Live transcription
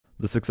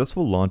The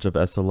successful launch of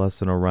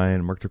SLS and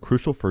Orion marked a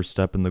crucial first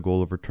step in the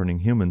goal of returning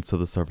humans to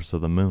the surface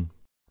of the moon.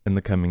 In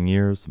the coming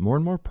years, more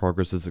and more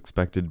progress is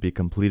expected to be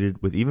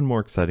completed with even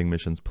more exciting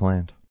missions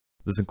planned.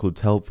 This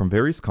includes help from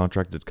various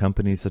contracted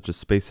companies such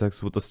as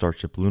SpaceX with the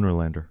Starship Lunar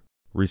Lander.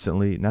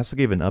 Recently, NASA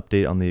gave an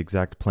update on the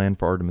exact plan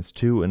for Artemis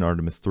II and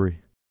Artemis III.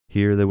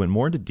 Here, they went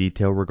more into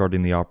detail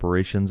regarding the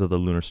operations of the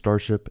lunar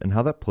Starship and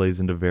how that plays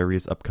into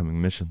various upcoming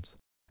missions.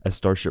 As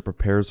Starship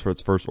prepares for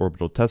its first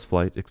orbital test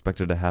flight,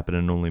 expected to happen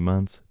in only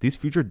months, these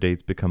future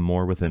dates become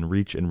more within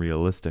reach and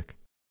realistic.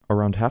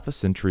 Around half a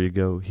century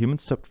ago,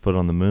 humans stepped foot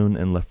on the moon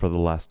and left for the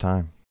last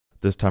time.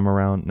 This time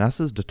around,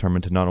 NASA is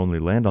determined to not only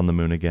land on the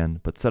moon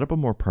again, but set up a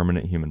more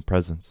permanent human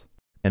presence.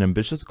 An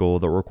ambitious goal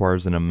that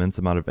requires an immense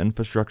amount of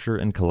infrastructure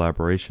and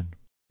collaboration.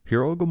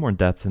 Here I'll go more in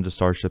depth into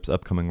Starship's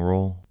upcoming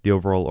role, the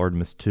overall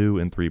Artemis II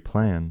and III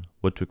plan,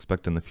 what to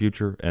expect in the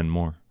future, and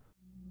more.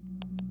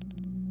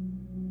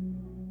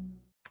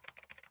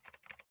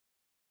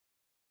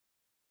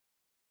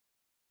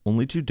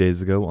 Only 2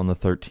 days ago, on the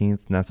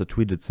 13th, NASA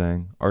tweeted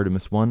saying,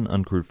 Artemis 1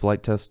 uncrewed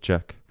flight test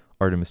check.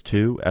 Artemis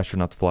 2,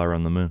 astronauts fly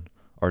around the moon.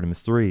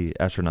 Artemis 3,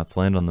 astronauts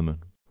land on the moon.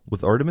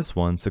 With Artemis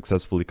 1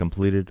 successfully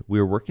completed, we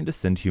are working to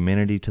send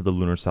humanity to the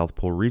lunar South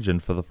Pole region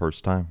for the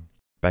first time.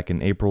 Back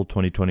in April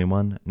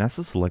 2021,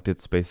 NASA selected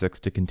SpaceX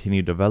to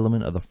continue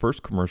development of the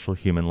first commercial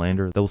human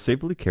lander that will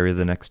safely carry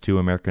the next 2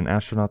 American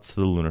astronauts to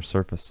the lunar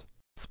surface.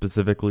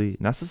 Specifically,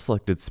 NASA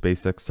selected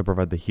SpaceX to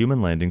provide the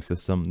human landing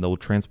system that will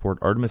transport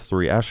Artemis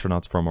III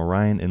astronauts from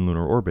Orion in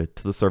lunar orbit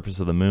to the surface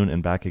of the moon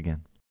and back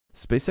again.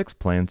 SpaceX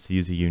plans to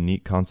use a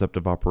unique concept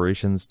of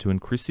operations to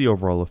increase the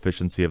overall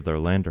efficiency of their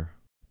lander.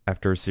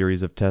 After a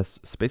series of tests,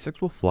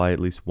 SpaceX will fly at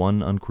least one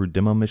uncrewed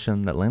demo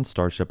mission that lands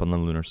Starship on the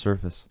lunar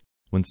surface.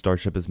 When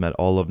Starship has met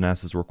all of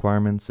NASA's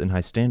requirements and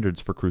high standards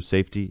for crew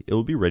safety, it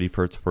will be ready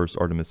for its first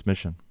Artemis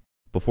mission.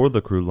 Before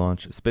the crew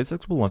launch,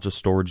 SpaceX will launch a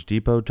storage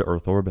depot to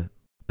Earth orbit.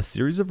 A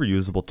series of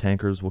reusable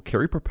tankers will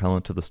carry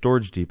propellant to the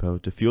storage depot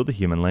to fuel the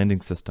human landing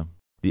system.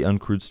 The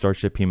uncrewed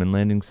Starship human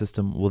landing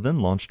system will then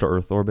launch to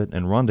Earth orbit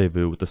and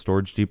rendezvous with the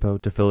storage depot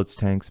to fill its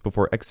tanks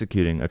before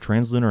executing a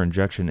translunar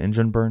injection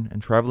engine burn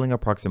and traveling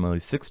approximately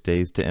 6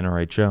 days to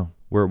NRHO,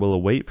 where it will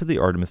await for the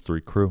Artemis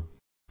III crew.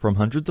 From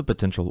hundreds of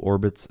potential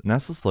orbits,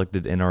 NASA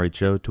selected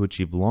NRHO to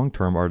achieve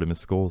long-term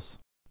Artemis goals.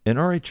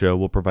 NRHO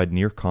will provide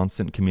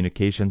near-constant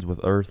communications with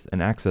Earth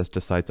and access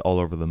to sites all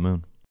over the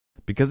moon.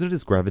 Because it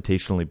is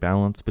gravitationally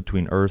balanced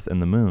between Earth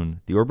and the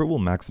moon, the orbit will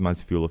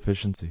maximize fuel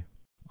efficiency.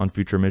 On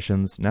future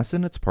missions, NASA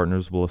and its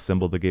partners will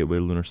assemble the Gateway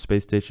Lunar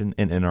Space Station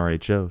in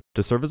NRHO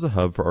to serve as a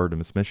hub for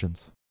Artemis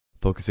missions.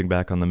 Focusing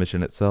back on the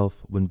mission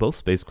itself, when both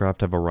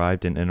spacecraft have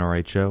arrived in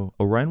NRHO,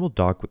 Orion will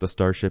dock with the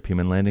Starship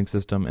human landing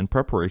system in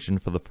preparation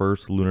for the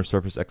first lunar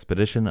surface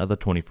expedition of the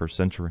 21st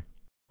century.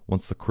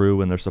 Once the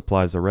crew and their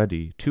supplies are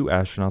ready, 2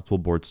 astronauts will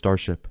board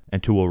Starship,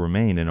 and 2 will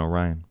remain in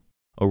Orion.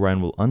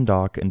 Orion will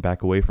undock and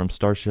back away from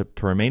Starship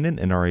to remain in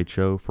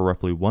NRHO for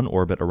roughly 1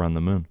 orbit around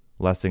the moon,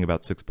 lasting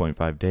about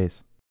 6.5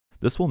 days.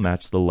 This will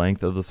match the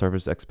length of the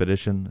surface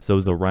expedition, so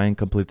as Orion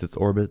completes its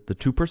orbit, the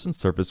 2-person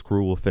surface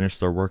crew will finish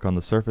their work on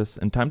the surface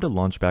in time to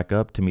launch back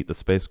up to meet the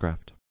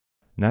spacecraft.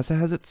 NASA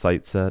has its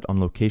sights set on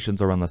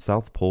locations around the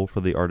South Pole for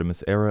the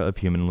Artemis era of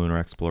human lunar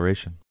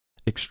exploration.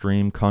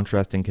 Extreme,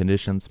 contrasting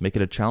conditions make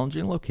it a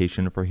challenging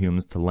location for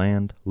humans to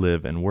land,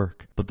 live, and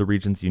work, but the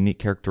region's unique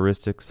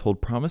characteristics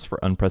hold promise for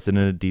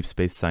unprecedented deep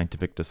space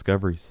scientific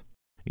discoveries.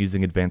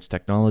 Using advanced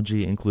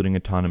technology, including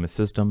autonomous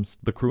systems,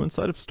 the crew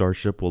inside of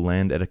Starship will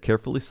land at a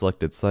carefully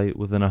selected site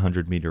within a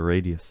 100-meter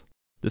radius.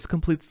 This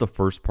completes the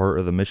first part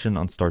of the mission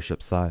on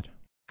Starship's side.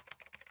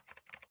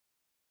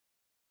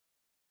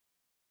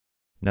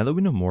 Now that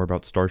we know more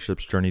about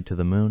Starship's journey to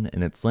the moon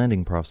and its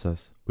landing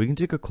process, we can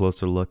take a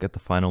closer look at the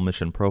final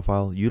mission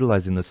profile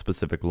utilizing this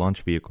specific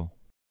launch vehicle.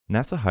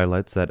 NASA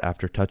highlights that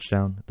after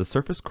touchdown, the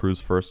surface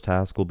crew's first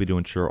task will be to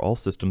ensure all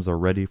systems are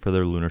ready for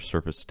their lunar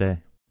surface stay.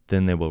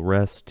 Then they will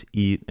rest,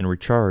 eat, and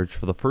recharge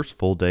for the first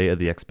full day of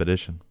the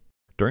expedition.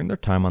 During their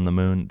time on the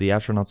moon, the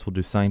astronauts will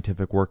do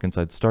scientific work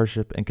inside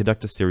Starship and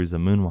conduct a series of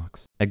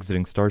moonwalks,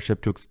 exiting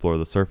Starship to explore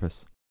the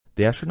surface.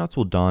 The astronauts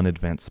will don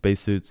advanced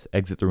spacesuits,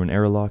 exit through an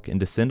airlock, and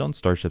descend on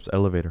Starship's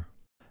elevator.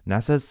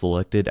 NASA has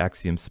selected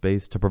Axiom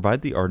Space to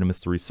provide the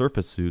Artemis III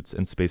surface suits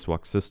and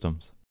spacewalk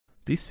systems.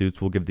 These suits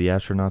will give the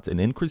astronauts an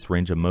increased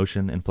range of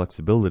motion and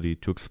flexibility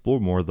to explore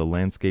more of the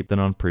landscape than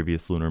on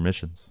previous lunar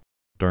missions.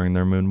 During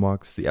their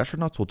moonwalks, the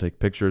astronauts will take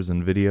pictures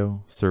and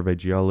video, survey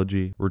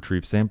geology,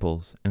 retrieve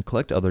samples, and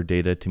collect other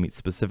data to meet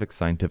specific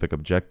scientific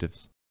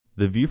objectives.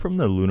 The view from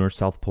the lunar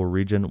South Pole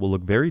region will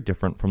look very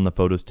different from the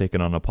photos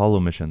taken on Apollo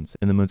missions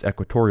in the moon's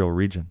equatorial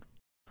region.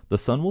 The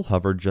sun will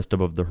hover just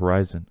above the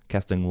horizon,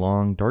 casting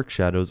long, dark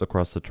shadows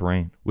across the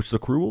terrain, which the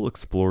crew will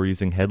explore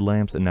using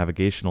headlamps and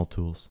navigational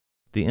tools.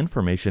 The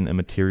information and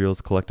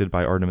materials collected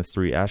by Artemis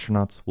III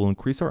astronauts will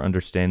increase our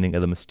understanding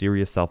of the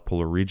mysterious South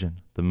Polar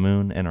region, the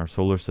moon, and our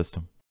solar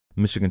system.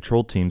 Mission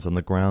control teams on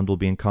the ground will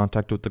be in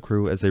contact with the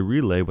crew as they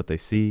relay what they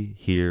see,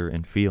 hear,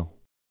 and feel.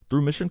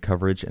 Through mission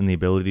coverage and the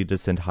ability to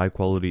send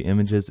high-quality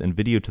images and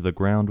video to the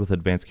ground with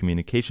advanced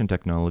communication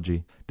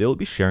technology, they will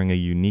be sharing a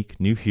unique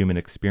new human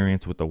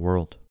experience with the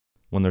world.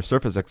 When their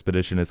surface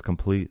expedition is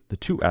complete, the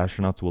 2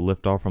 astronauts will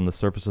lift off from the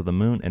surface of the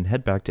moon and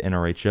head back to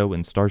NRHO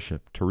in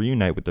Starship to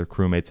reunite with their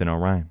crewmates in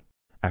Orion.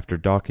 After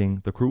docking,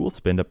 the crew will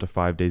spend up to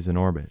 5 days in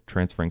orbit,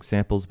 transferring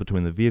samples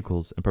between the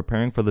vehicles and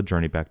preparing for the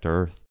journey back to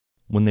Earth.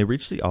 When they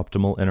reach the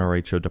optimal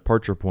NRHO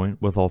departure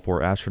point with all 4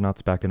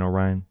 astronauts back in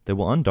Orion, they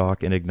will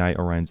undock and ignite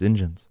Orion's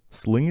engines,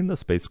 slinging the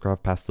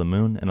spacecraft past the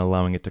moon and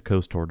allowing it to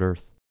coast toward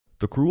Earth.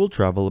 The crew will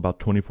travel about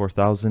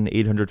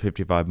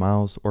 24,855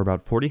 miles or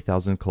about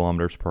 40,000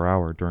 kilometers per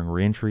hour during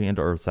re-entry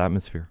into Earth's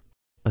atmosphere.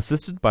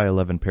 Assisted by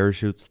 11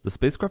 parachutes, the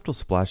spacecraft will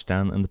splash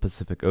down in the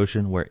Pacific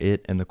Ocean where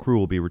it and the crew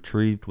will be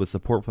retrieved with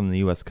support from the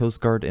U.S.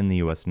 Coast Guard and the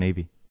U.S.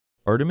 Navy.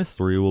 Artemis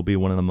III will be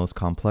one of the most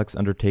complex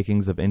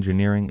undertakings of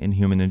engineering and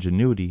human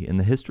ingenuity in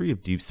the history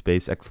of deep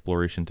space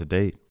exploration to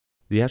date.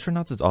 The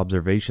astronauts'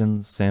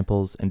 observations,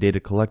 samples, and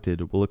data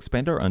collected will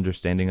expand our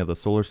understanding of the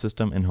solar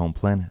system and home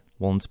planet,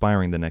 while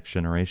inspiring the next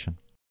generation.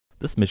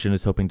 This mission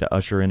is hoping to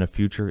usher in a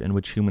future in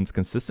which humans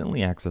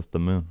consistently access the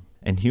moon,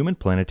 and human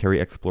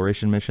planetary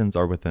exploration missions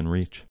are within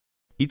reach.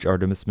 Each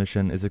Artemis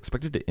mission is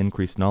expected to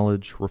increase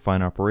knowledge,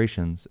 refine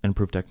operations, and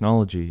improve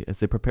technology as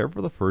they prepare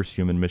for the first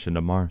human mission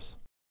to Mars.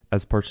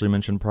 As partially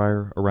mentioned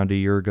prior, around a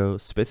year ago,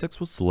 SpaceX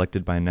was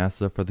selected by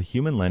NASA for the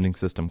Human Landing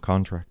System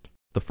contract.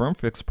 The firm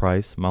fixed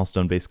price,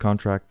 milestone-based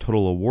contract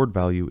total award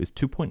value is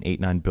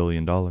 $2.89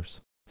 billion.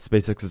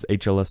 SpaceX's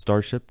HLS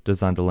Starship,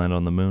 designed to land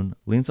on the moon,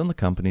 leans on the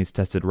company's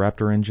tested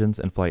Raptor engines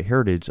and flight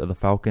heritage of the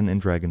Falcon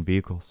and Dragon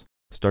vehicles.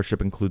 Starship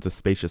includes a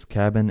spacious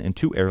cabin and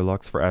 2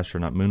 airlocks for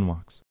astronaut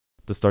moonwalks.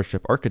 The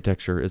Starship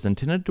architecture is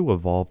intended to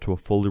evolve to a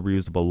fully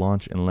reusable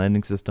launch and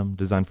landing system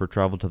designed for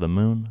travel to the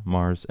moon,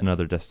 Mars, and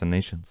other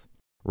destinations.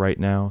 Right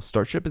now,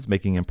 Starship is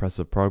making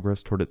impressive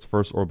progress toward its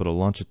first orbital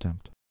launch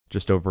attempt.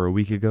 Just over a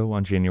week ago,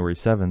 on January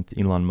 7th,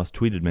 Elon Musk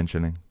tweeted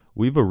mentioning,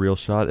 "We have a real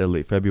shot at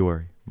late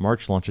February.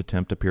 March launch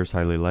attempt appears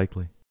highly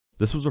likely."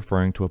 This was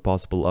referring to a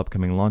possible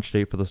upcoming launch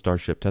date for the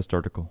Starship test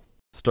article.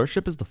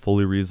 Starship is the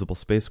fully reusable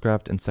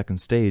spacecraft and second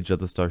stage of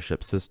the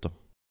Starship system.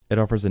 It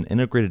offers an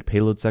integrated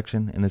payload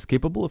section and is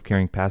capable of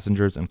carrying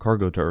passengers and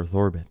cargo to Earth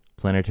orbit,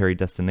 planetary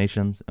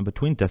destinations, and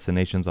between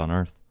destinations on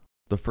Earth.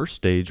 The first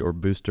stage, or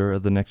booster,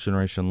 of the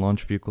next-generation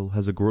launch vehicle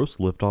has a gross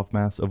liftoff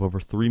mass of over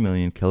 3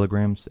 million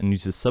kilograms and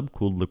uses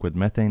subcooled liquid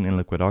methane and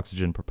liquid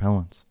oxygen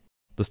propellants.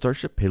 The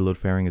Starship payload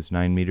fairing is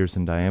 9 meters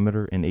in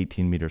diameter and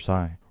 18 meters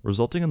high,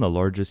 resulting in the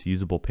largest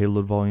usable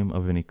payload volume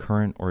of any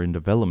current or in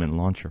development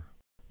launcher.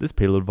 This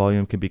payload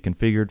volume can be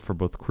configured for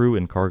both crew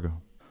and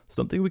cargo,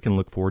 something we can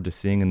look forward to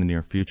seeing in the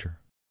near future.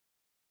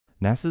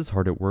 NASA is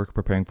hard at work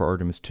preparing for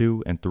Artemis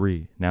II and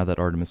III now that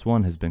Artemis I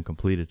has been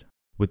completed.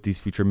 With these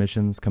future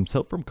missions comes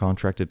help from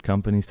contracted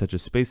companies such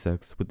as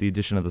SpaceX with the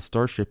addition of the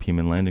Starship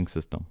Human Landing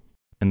System.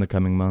 In the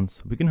coming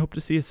months, we can hope to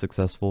see a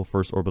successful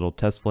first orbital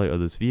test flight of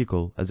this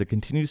vehicle as it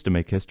continues to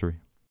make history.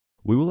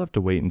 We will have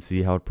to wait and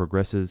see how it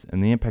progresses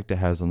and the impact it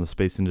has on the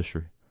space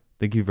industry.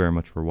 Thank you very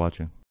much for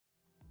watching.